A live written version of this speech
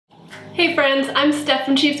Hey friends, I'm Steph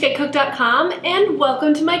from cheapskatecook.com and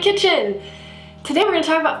welcome to my kitchen. Today we're going to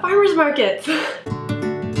talk about farmers markets.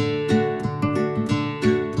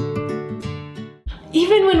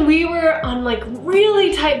 Even when we were on like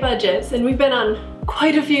really tight budgets, and we've been on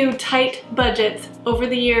quite a few tight budgets over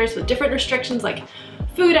the years with different restrictions like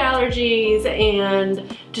food allergies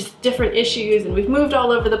and just different issues, and we've moved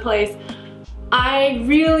all over the place, I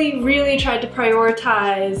really tried to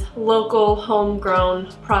prioritize local homegrown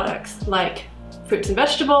products like fruits and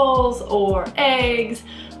vegetables or eggs,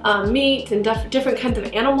 meat, and different kinds of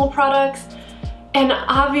animal products. And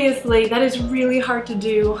obviously that is really hard to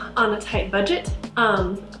do on a tight budget,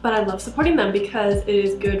 but I love supporting them because it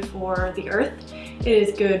is good for the earth, it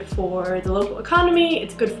is good for the local economy,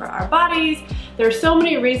 it's good for our bodies. There are so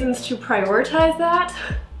many reasons to prioritize that,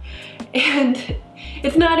 and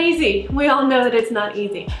it's not easy. We all know that it's not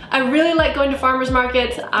easy. I really like going to farmers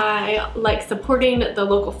markets. I like supporting the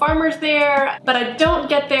local farmers there, but I don't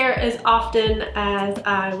get there as often as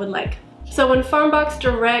I would like. So when Farmbox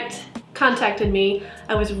Direct contacted me,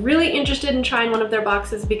 I was really interested in trying one of their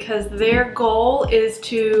boxes because their goal is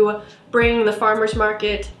to bring the farmers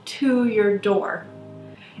market to your door.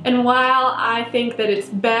 And while I think that it's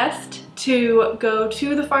best to go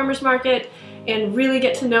to the farmers market and really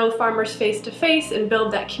get to know farmers face to face and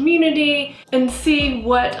build that community and see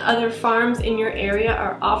what other farms in your area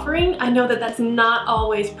are offering, I know that that's not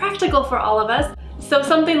always practical for all of us. So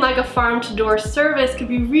something like a farm-to-door service could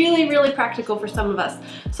be really practical for some of us.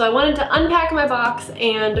 So I wanted to unpack my box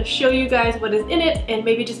and show you guys what is in it and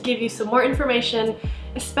maybe just give you some more information,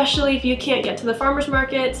 especially if you can't get to the farmers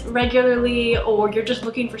markets regularly or you're just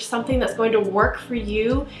looking for something that's going to work for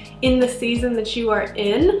you in the season that you are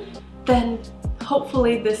in. Then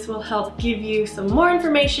hopefully this will help give you some more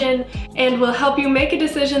information and will help you make a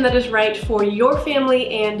decision that is right for your family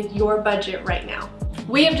and your budget right now.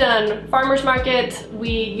 We have done farmers markets. We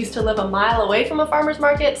used to live a mile away from a farmers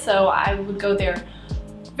market, so I would go there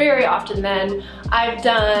very often then. I've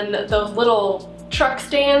done those little truck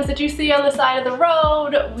stands that you see on the side of the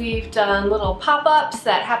road. We've done little pop-ups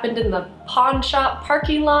that happened in the pawn shop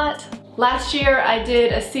parking lot. Last year I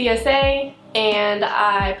did a CSA and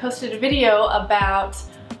I posted a video about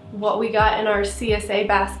what we got in our CSA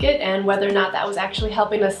basket and whether or not that was actually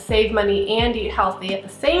helping us save money and eat healthy at the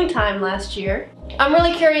same time last year. I'm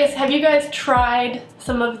really curious, have you guys tried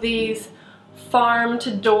some of these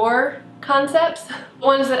farm-to-door concepts?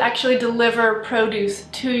 Ones that actually deliver produce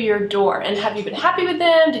to your door, and have you been happy with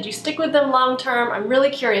them? Did you stick with them long term? I'm really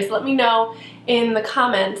curious. Let me know in the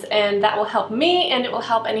comments, and that will help me and it will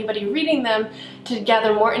help anybody reading them to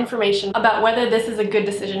gather more information about whether this is a good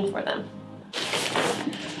decision for them.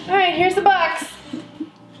 Alright, here's the box.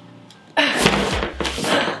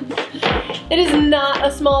 It is not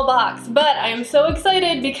a small box, but I am so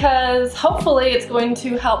excited because hopefully it's going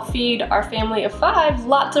to help feed our family of 5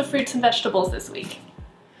 lots of fruits and vegetables this week.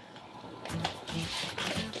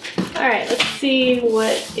 Alright, let's see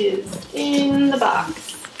what is in the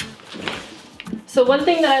box. So one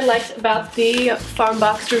thing that I liked about the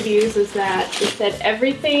Farmbox reviews is that it said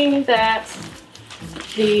everything that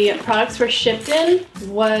the products were shipped in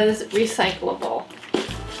was recyclable.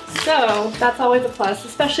 So that's always a plus,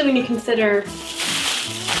 especially when you consider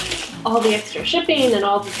all the extra shipping and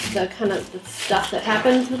all the kind of the stuff that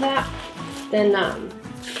happens with that. Then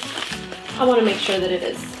I want to make sure that it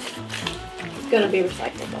is going to be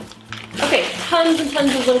recyclable. Okay, tons and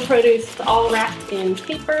tons of little produce, all wrapped in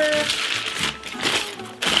paper.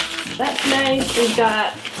 That's nice. We've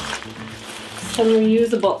got some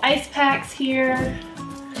reusable ice packs here.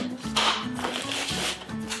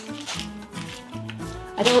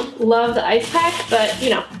 I don't love the ice pack, but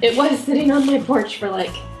you know, it was sitting on my porch for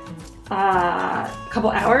like a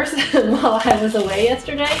couple hours while I was away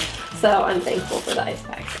yesterday, so I'm thankful for the ice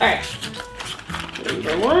packs. Alright,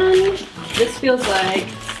 number 1, this feels like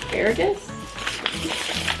asparagus.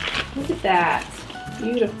 Look at that,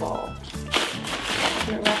 beautiful. I'm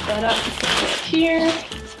gonna wrap that up right here.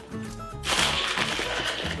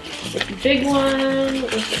 This big one,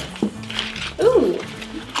 ooh,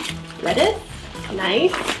 lettuce.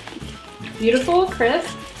 Nice, beautiful,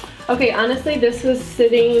 crisp. Okay, honestly, this was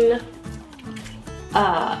sitting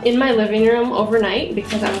in my living room overnight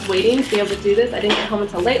because I was waiting to be able to do this. I didn't get home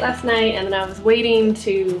until late last night, and then I was waiting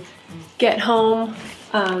to get home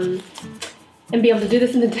and be able to do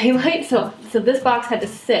this in the daylight. So this box had to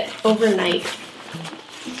sit overnight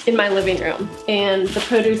in my living room, and the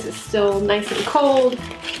produce is still nice and cold.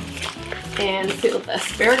 And see, with the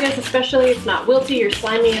asparagus especially, it's not wilty or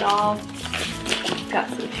slimy at all. Got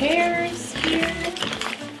some pears here.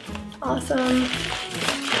 Awesome.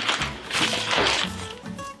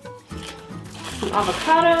 Some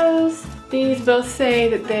avocados. These both say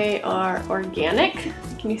that they are organic.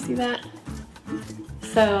 Can you see that?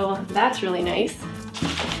 So that's really nice.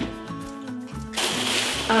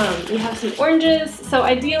 You have some oranges. So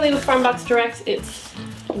ideally with Farmbox Direct, it's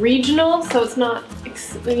regional, so it's not,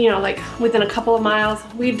 you know, like within a couple of miles.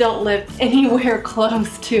 We don't live anywhere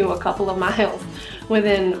close to a couple of miles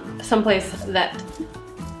within someplace that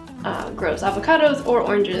grows avocados or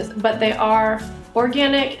oranges, but they are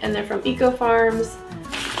organic and they're from eco farms.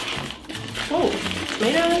 Oh,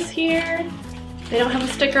 tomatoes here. They don't have a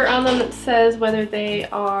sticker on them that says whether they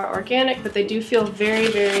are organic, but they do feel very,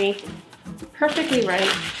 very perfectly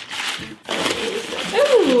right.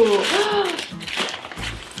 Ooh,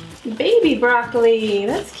 baby broccoli,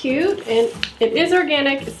 that's cute. And it is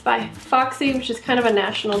organic, it's by Foxy, which is kind of a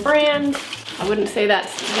national brand. I wouldn't say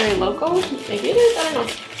that's very local, maybe it is, I don't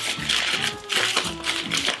know.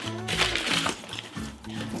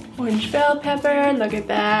 Orange bell pepper, look at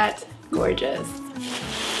that, gorgeous.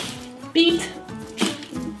 Beet,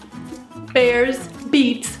 bears,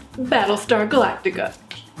 beets, Battlestar Galactica.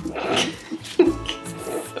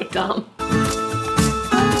 So dumb.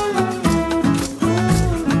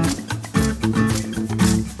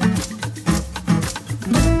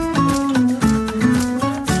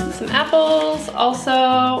 Some apples,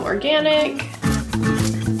 also organic.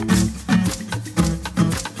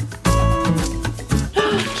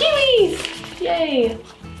 Kiwis! Yay!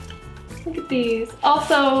 Look at these.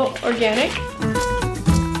 Also organic.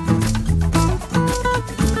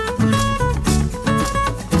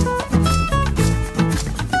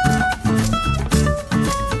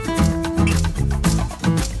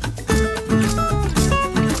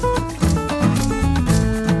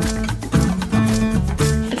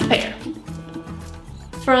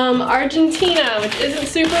 From Argentina, which isn't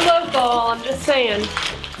super local, I'm just saying.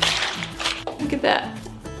 Look at that.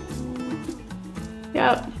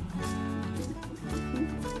 Yep.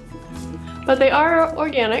 But they are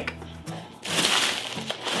organic.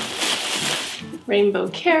 Rainbow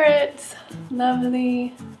carrots,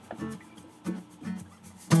 lovely.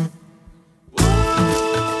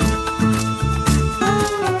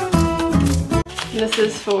 This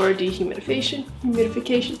is for dehumidification,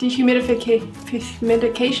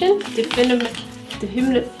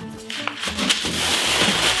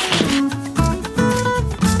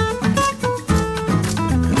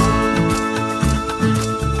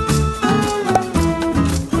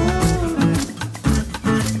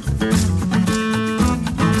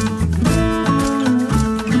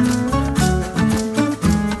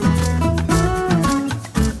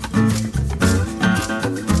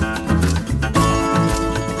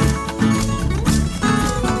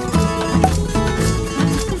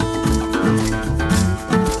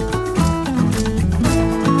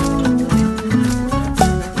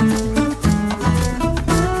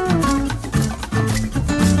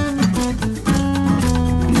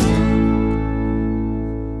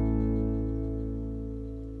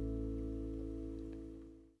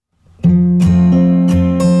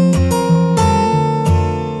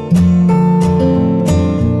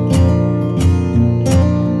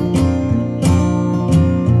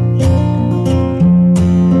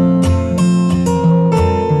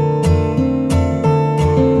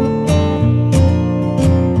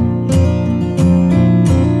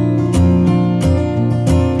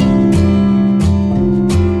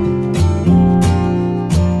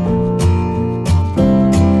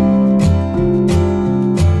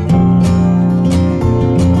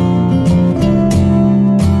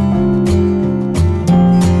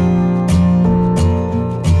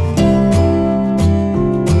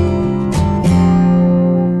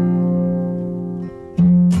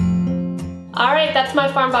 That's my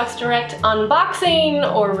Farmbox Direct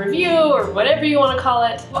unboxing or review or whatever you want to call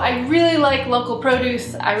it. I really like local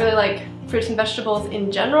produce. I really like fruits and vegetables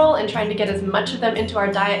in general and trying to get as much of them into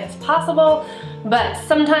our diet as possible. But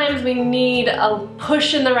sometimes we need a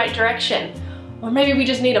push in the right direction. Or maybe we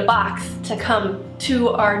just need a box to come to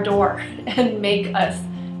our door and make us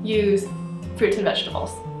use fruits and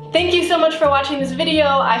vegetables. Thank you so much for watching this video.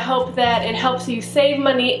 I hope that it helps you save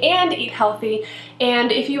money and eat healthy.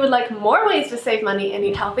 And if you would like more ways to save money and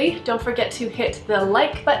eat healthy, don't forget to hit the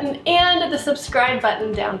like button and the subscribe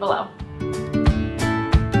button down below.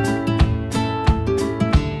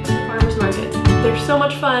 Farmers markets. They're so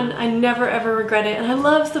much fun. I never ever regret it. And I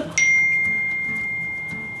love support.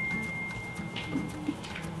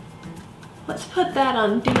 Let's put that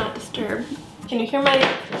on Do Not Disturb. Can you hear my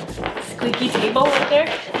squeaky table right there?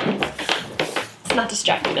 It's not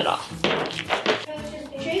distracting at all.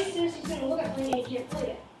 Chase says he's gonna look at playing and he can't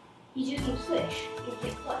play it. He's using Switch. He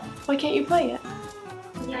can't play. Why can't you play it?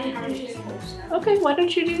 Okay, why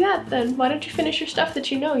don't you do that then? Why don't you finish your stuff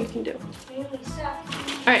that you know you can do?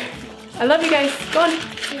 Alright, I love you guys. Go on.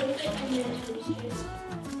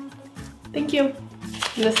 Thank you.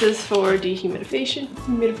 And this is for dehumidification,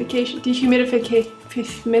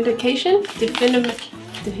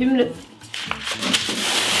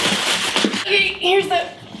 Okay,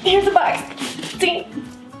 here's the box.